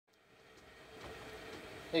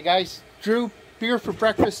Hey guys, Drew, beer for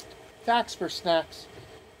breakfast, facts for snacks.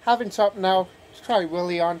 Having something now, let's try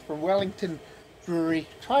Willie on from Wellington Brewery.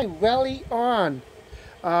 Try Wellie on.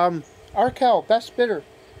 Arkell, best bitter,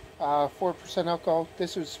 4% alcohol.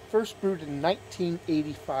 This was first brewed in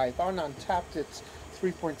 1985. On Untapped, it's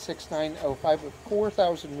 3.69 out of 5 with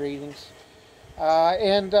 4,000 ratings.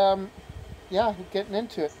 Yeah, getting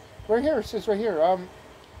into it. Right here, it says right here,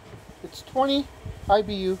 it's 20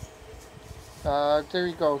 IBU. There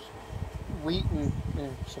you go, wheat and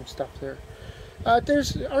some stuff there.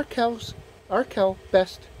 There's Arkell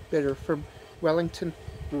Best Bitter from Wellington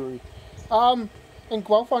Brewery. In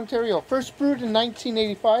Guelph, Ontario. First brewed in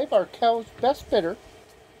 1985, Arkell's Best Bitter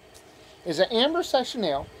is an amber session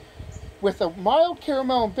ale with a mild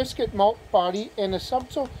caramel and biscuit malt body and a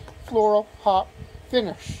subtle floral hop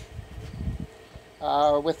finish.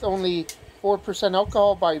 With only 4%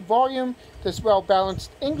 alcohol by volume, this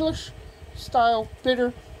well-balanced English style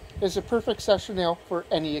bitter is a perfect session ale for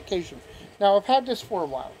any occasion. Now, I've had this for a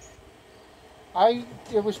while.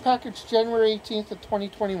 It was packaged January 18th of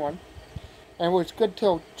 2021 and was good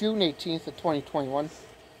till June 18th of 2021.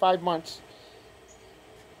 5 months.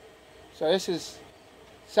 So this is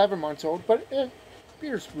 7 months old, but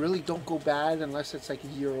beers really don't go bad unless it's like a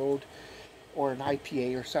year old or an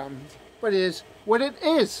IPA or something. But it is what it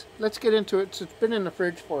is. Let's get into it. So it's been in the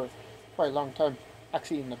fridge for quite a long time.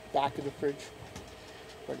 Actually in the back of the fridge.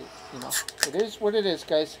 But it is what it is,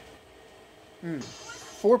 guys.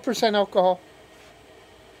 4% alcohol.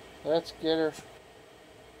 Let's get her.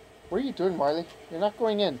 What are you doing, Wiley? You're not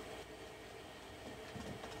going in.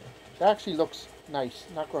 That actually looks nice.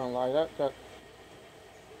 Not going to lie.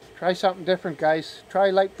 Try something different, guys. Try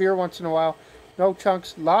light beer once in a while. No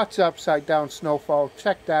chunks. Lots of upside down snowfall.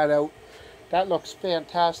 Check that out. That looks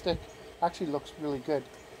fantastic. Actually looks really good.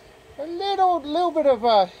 A little bit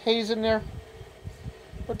of haze in there,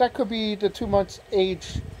 but that could be the 2 months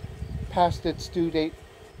age past its due date.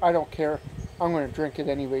 I don't care. I'm going to drink it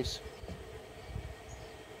anyways.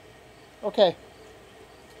 Okay.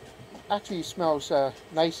 Actually, it smells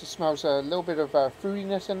nice. It smells a little bit of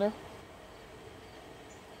fruitiness in there,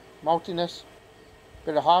 maltiness,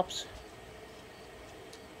 bit of hops.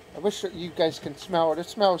 I wish that you guys can smell it. It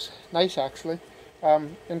smells nice, actually.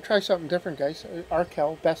 And try something different, guys.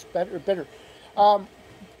 Arkell, best, better, bitter.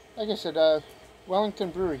 Like I said,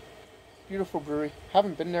 Wellington Brewery. Beautiful brewery.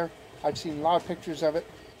 Haven't been there. I've seen a lot of pictures of it.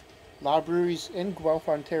 A lot of breweries in Guelph,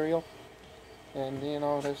 Ontario. And,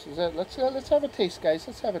 this is it. Let's have a taste, guys.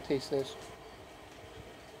 Let's have a taste of this.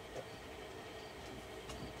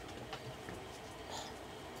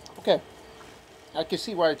 Okay. I can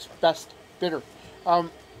see why it's best bitter.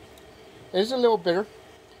 It is a little bitter.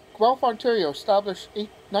 Guelph, Ontario, established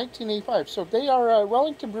 1985. So they are,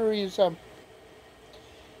 Wellington Brewery is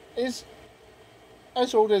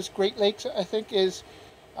as old as Great Lakes, I think, is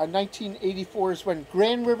 1984 is when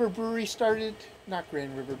Grand River Brewery started. Not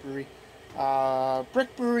Grand River Brewery.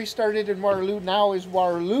 Brick Brewery started in Waterloo. Now is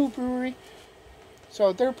Waterloo Brewery.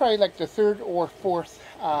 So they're probably like the third or fourth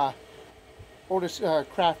oldest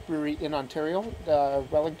craft brewery in Ontario, the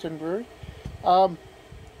Wellington Brewery.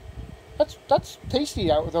 That's tasty,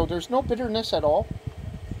 though. There's no bitterness at all.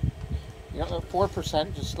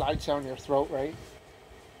 4% just slides down your throat, right?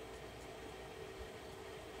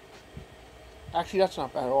 Actually, that's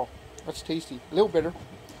not bad at all. That's tasty. A little bitter.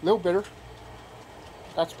 A little bitter.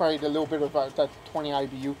 That's probably the little bit of that 20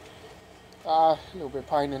 IBU. A little bit of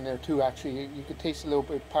pine in there, too, actually. You could taste a little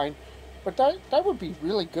bit of pine. But that would be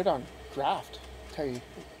really good on draft. I tell you, to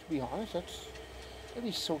be honest, that'd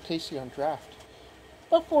be so tasty on draft.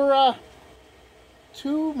 But for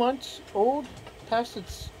 2 months old, past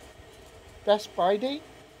its best buy date,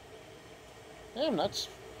 damn, that's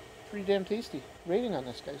pretty damn tasty. Rating on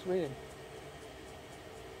this, guys, rating.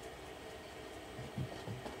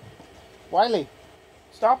 Wiley,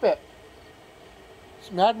 stop it.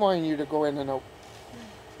 It's mad wanting you to go in and out.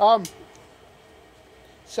 7.5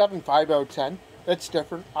 out of 10. That's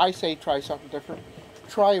different. I say try something different.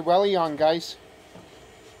 Try a Wellie on, guys.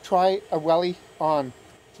 Try a Wellie on.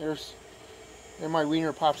 There my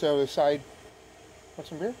wiener pops out of the side. Want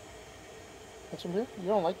some beer? Want some beer? You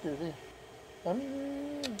don't like beer, do you?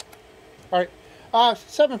 Alright.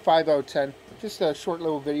 7.5 out of 10. Just a short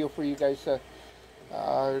little video for you guys.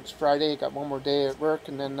 It's Friday. Got one more day at work.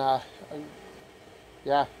 And then,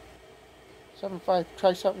 yeah. 7.5.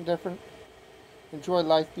 Try something different. Enjoy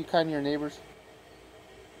life. Be kind to your neighbors.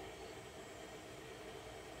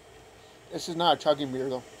 This is not a chugging beer,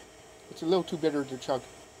 though. It's a little too bitter to chug.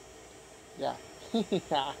 Yeah.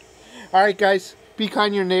 Alright, guys. Be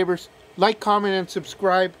kind to your neighbors. Like, comment, and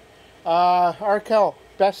subscribe. Arkell,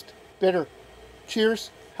 best bitter. Cheers.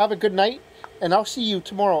 have a good night, and I'll see you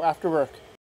tomorrow after work.